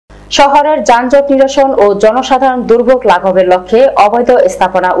শহরের যানজট নিরসন ও জনসাধারণ দুর্ভোগ লাঘবের লক্ষ্যে অবৈধ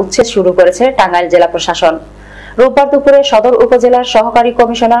স্থাপনা উচ্ছেদ শুরু করেছে টাঙ্গাইল জেলা প্রশাসন। রোববার দুপুরে সদর উপজেলার সহকারী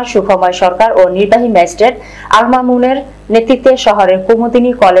কমিশনার সুখময় সরকার ও নির্বাহী ম্যাজিস্ট্রেট আল মামুনের নেতৃত্বে শহরের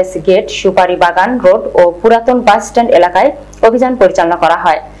কুমুদিনী কলেজ গেট, সুপারি বাগান রোড ও পুরাতন বাস স্ট্যান্ড এলাকায় অভিযান পরিচালনা করা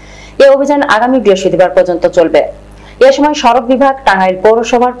হয়। এই অভিযান আগামী বৃহস্পতিবার পর্যন্ত চলবে। এ সময় সড়ক বিভাগ, টাঙ্গাইল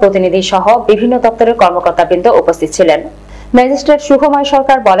পৌরসভার প্রতিনিধি সহ বিভিন্ন দপ্তরের কর্মকর্তাবৃন্দ উপস্থিত ছিলেন। ম্যাজিস্ট্রেট সুখময়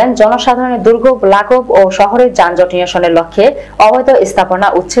সরকার বলেন, জনসাধারণের দুর্ভোগ লাঘব ও শহরের যানজট নিরসনের লক্ষ্যে অবৈধ স্থাপনা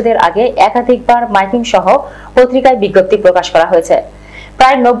উচ্ছেদের আগে একাধিকবার মাইকিং সহ পত্রিকায় বিজ্ঞপ্তি প্রকাশ করা হয়েছে।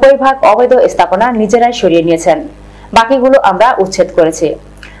 প্রায় 90% অবৈধ স্থাপনা নিজেরাই সরিয়ে নিয়েছেন, বাকিগুলো আমরা উচ্ছেদ করেছি।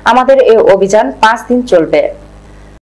 আমাদের এই অভিযান 5 দিন চলবে।